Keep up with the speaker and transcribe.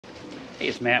Hey,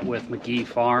 it's Matt with McGee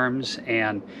Farms,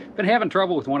 and been having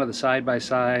trouble with one of the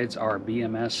side-by-sides, our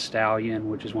BMS Stallion,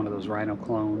 which is one of those Rhino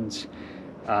clones.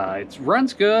 It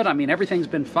runs good. I mean, everything's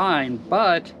been fine,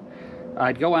 but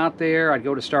I'd go out there, I'd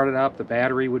go to start it up, the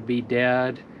battery would be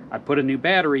dead. I'd put a new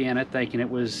battery in it thinking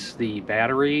it was the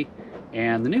battery,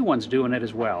 and the new one's doing it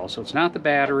as well. So it's not the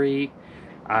battery.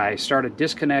 I started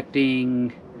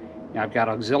disconnecting. I've got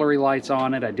auxiliary lights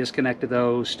on it. I disconnected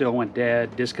those, still went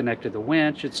dead. Disconnected the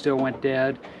winch, it still went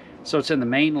dead. So it's in the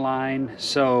main line.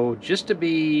 So just to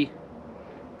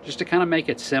kind of make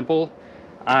it simple,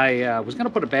 I was going to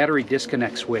put a battery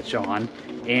disconnect switch on,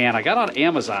 and I got on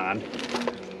Amazon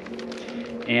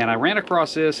and I ran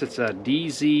across this. It's a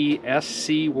DZSCY.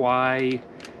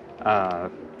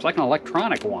 It's like an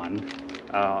electronic one,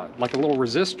 like a little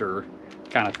resistor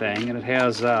kind of thing, and it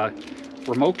has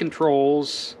remote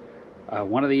controls.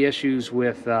 One of the issues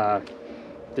with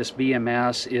this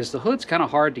BMS is the hood's kind of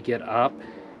hard to get up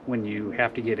when you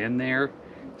have to get in there.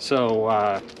 So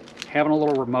having a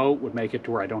little remote would make it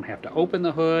to where I don't have to open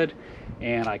the hood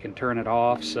and I can turn it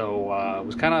off. So I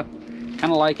was kind of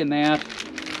liking that.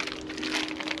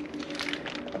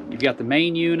 You've got the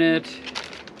main unit.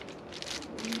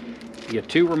 You get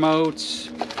two remotes.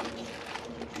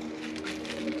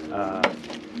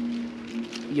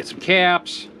 You get some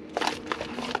caps.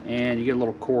 And you get a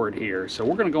little cord here. So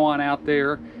we're going to go on out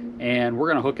there and we're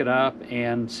going to hook it up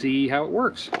and see how it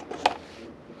works.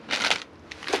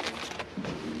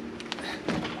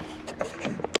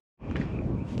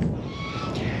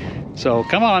 So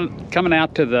coming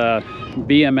out to the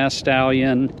BMS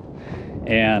Stallion,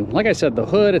 and like I said, the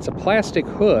hood, it's a plastic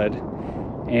hood,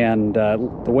 and the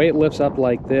way it lifts up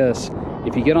like this,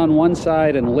 if you get on one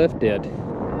side and lift it,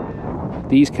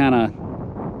 these kind of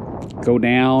go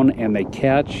down and they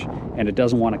catch, and it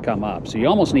doesn't want to come up. So you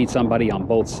almost need somebody on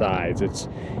both sides. It's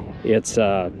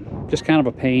just kind of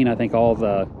a pain. I think all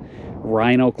the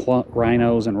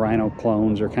rhinos and Rhino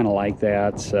clones are kind of like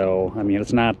that. So I mean,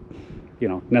 it's not, you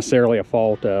know, necessarily a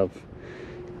fault of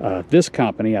this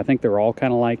company. I think they're all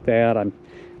kind of like that. I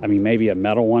mean, maybe a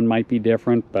metal one might be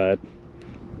different, but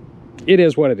it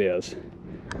is what it is.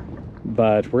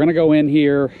 But we're gonna go in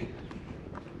here.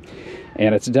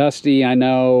 And it's dusty. I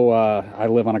know I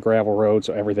live on a gravel road,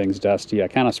 so everything's dusty. I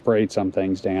kind of sprayed some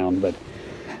things down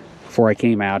before I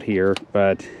came out here.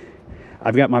 But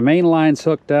I've got my main lines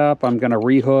hooked up. I'm going to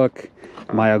rehook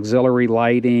my auxiliary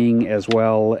lighting as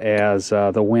well as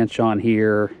the winch on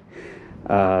here.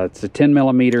 It's a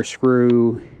 10mm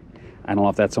screw. I don't know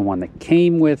if that's the one that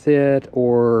came with it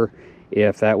or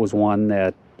if that was one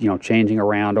that, you know, changing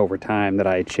around over time that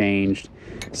I changed.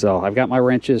 So I've got my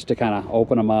wrenches to kind of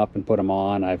open them up and put them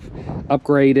on. I've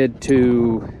upgraded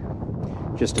to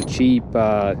just a cheap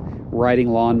riding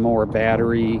lawnmower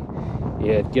battery.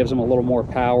 It gives them a little more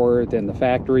power than the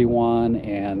factory one,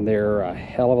 and they're a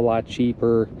hell of a lot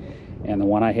cheaper. And the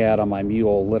one I had on my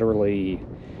mule, literally,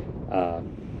 I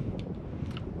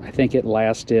think it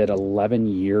lasted 11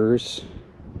 years.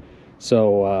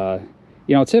 So,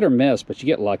 you know, it's hit or miss, but you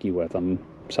get lucky with them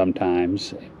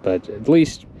sometimes. But at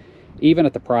least, even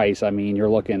at the price, I mean, you're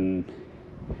looking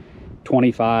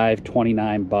 25,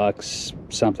 29 bucks,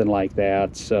 something like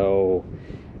that. So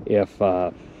if,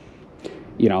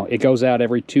 you know, it goes out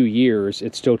every 2 years,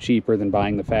 it's still cheaper than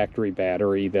buying the factory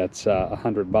battery that's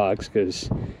 $100 because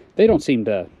they don't seem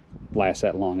to last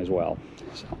that long as well.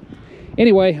 So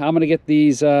anyway, I'm going to get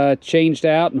these changed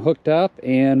out and hooked up,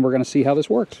 and we're going to see how this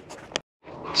works.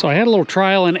 So I had a little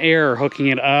trial and error hooking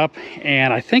it up,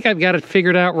 and I think I've got it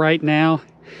figured out right now.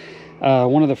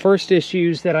 One of the first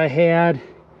issues that I had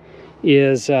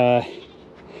is it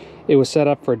was set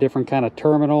up for a different kind of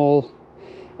terminal,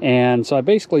 and so I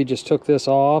basically just took this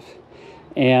off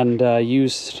and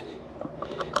used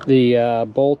the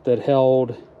bolt that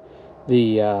held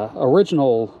the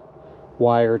original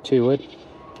wire to it,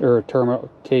 or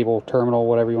cable terminal,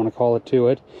 whatever you want to call it, to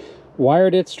it.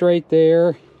 Wired it straight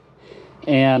there,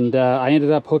 and I ended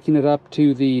up hooking it up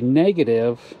to the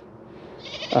negative,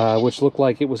 which looked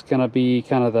like it was going to be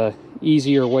kind of the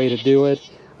easier way to do it.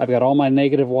 I've got all my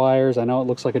negative wires. I know it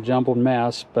looks like a jumbled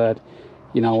mess, but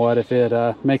you know what? If it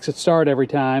makes it start every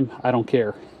time, I don't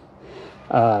care.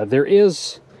 There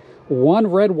is one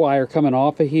red wire coming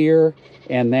off of here,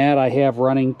 and that I have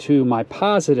running to my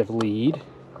positive lead.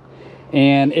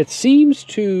 And it seems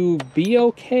to be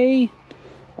okay.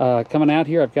 Coming out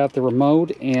here, I've got the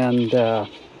remote, and oh,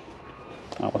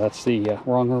 that's the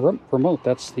wrong remote.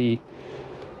 That's the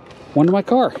one to my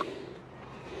car.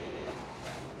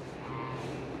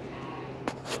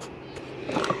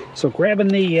 So grabbing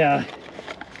the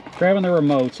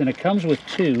remotes, and it comes with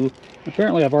two.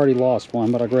 Apparently I've already lost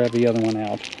one, but I'll grab the other one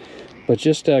out. but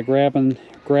just grabbing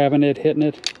it, hitting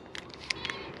it.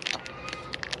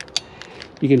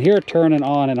 You can hear it turning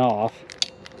on and off.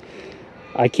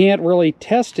 I can't really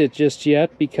test it just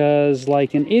yet because,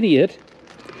 like an idiot,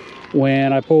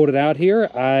 when I pulled it out here,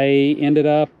 I ended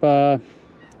up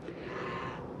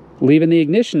leaving the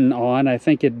ignition on. I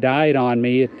think it died on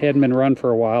me. It hadn't been run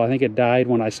for a while. I think it died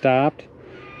when I stopped,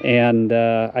 and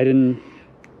I didn't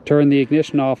turn the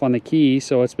ignition off on the key,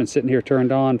 so it's been sitting here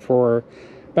turned on for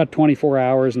about 24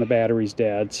 hours and the battery's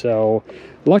dead. So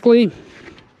luckily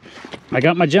I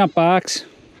got my jump box.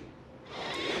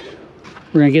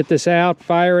 We're gonna get this out,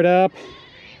 fire it up,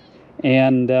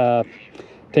 and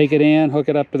take it in, hook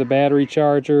it up to the battery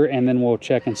charger, and then we'll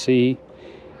check and see.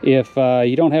 If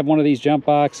you don't have one of these jump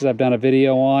boxes, I've done a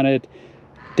video on it.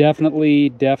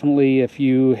 Definitely if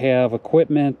you have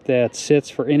equipment that sits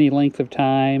for any length of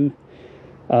time,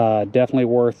 definitely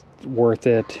worth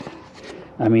it.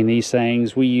 I mean, these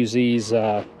things, we use these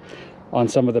on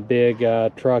some of the big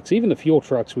trucks, even the fuel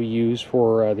trucks we use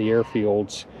for the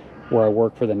airfields where I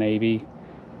work for the Navy.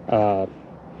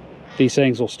 These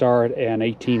things will start an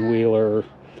 18-wheeler,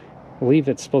 I believe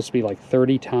it's supposed to be like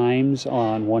 30 times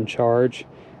on one charge.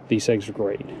 These things are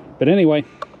great. But anyway,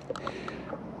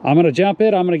 I'm going to jump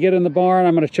it. I'm going to get in the barn.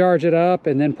 I'm going to charge it up,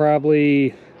 and then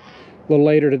probably a little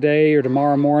later today or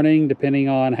tomorrow morning, depending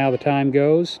on how the time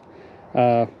goes,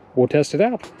 we'll test it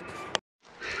out.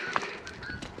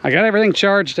 I got everything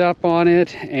charged up on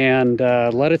it and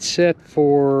let it sit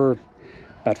for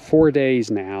about 4 days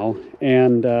now.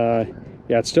 And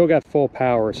yeah, it's still got full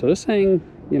power. So this thing,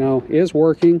 you know, is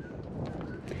working.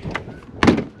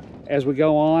 As we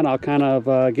go on, I'll kind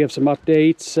of give some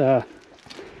updates,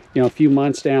 you know, a few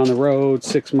months down the road,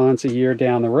 6 months, a year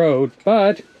down the road.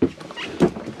 But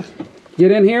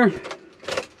get in here,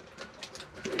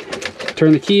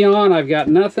 turn the key on. I've got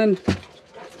nothing.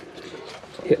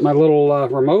 Hit my little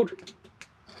remote.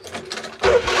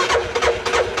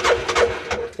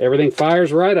 Everything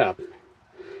fires right up.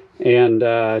 And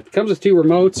it comes with 2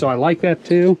 remotes, so I like that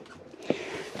too.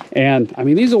 And I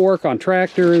mean, these will work on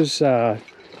tractors,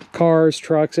 cars,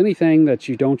 trucks, anything that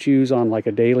you don't use on like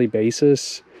a daily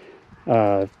basis.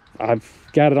 I've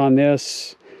got it on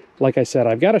this. Like I said,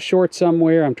 I've got a short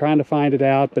somewhere. I'm trying to find it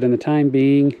out, but in the time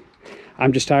being,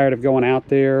 I'm just tired of going out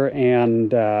there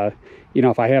and you know,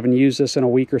 if I haven't used this in a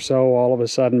week or so, all of a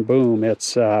sudden, boom,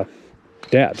 it's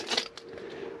dead.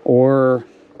 Or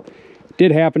it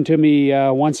did happen to me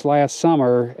once last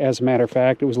summer, as a matter of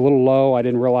fact. It was a little low. I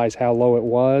didn't realize how low it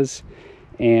was.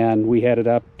 And we headed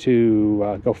up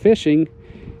to go fishing,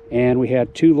 and we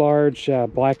had 2 large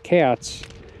black cats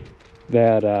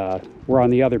that were on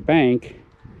the other bank,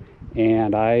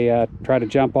 and I tried to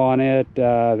jump on it.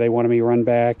 They wanted me to run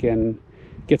back and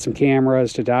get some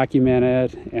cameras to document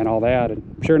it and all that,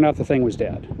 and sure enough, the thing was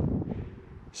dead.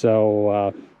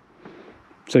 So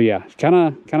so yeah, kind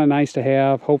of nice to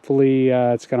have. Hopefully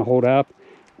it's going to hold up,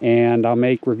 and I'll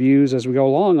make reviews as we go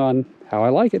along on how I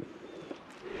like it.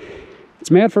 It's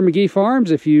Matt from McGee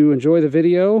Farms. If you enjoy the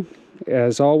video,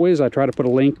 as always, I try to put a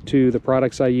link to the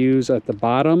products I use at the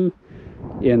bottom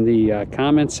in the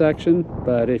comment section.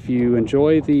 But if you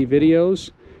enjoy the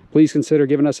videos, please consider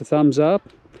giving us a thumbs up,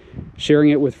 sharing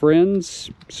it with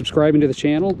friends, subscribing to the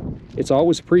channel. It's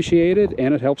always appreciated,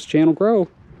 and it helps the channel grow.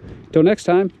 Until next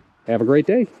time, have a great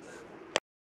day.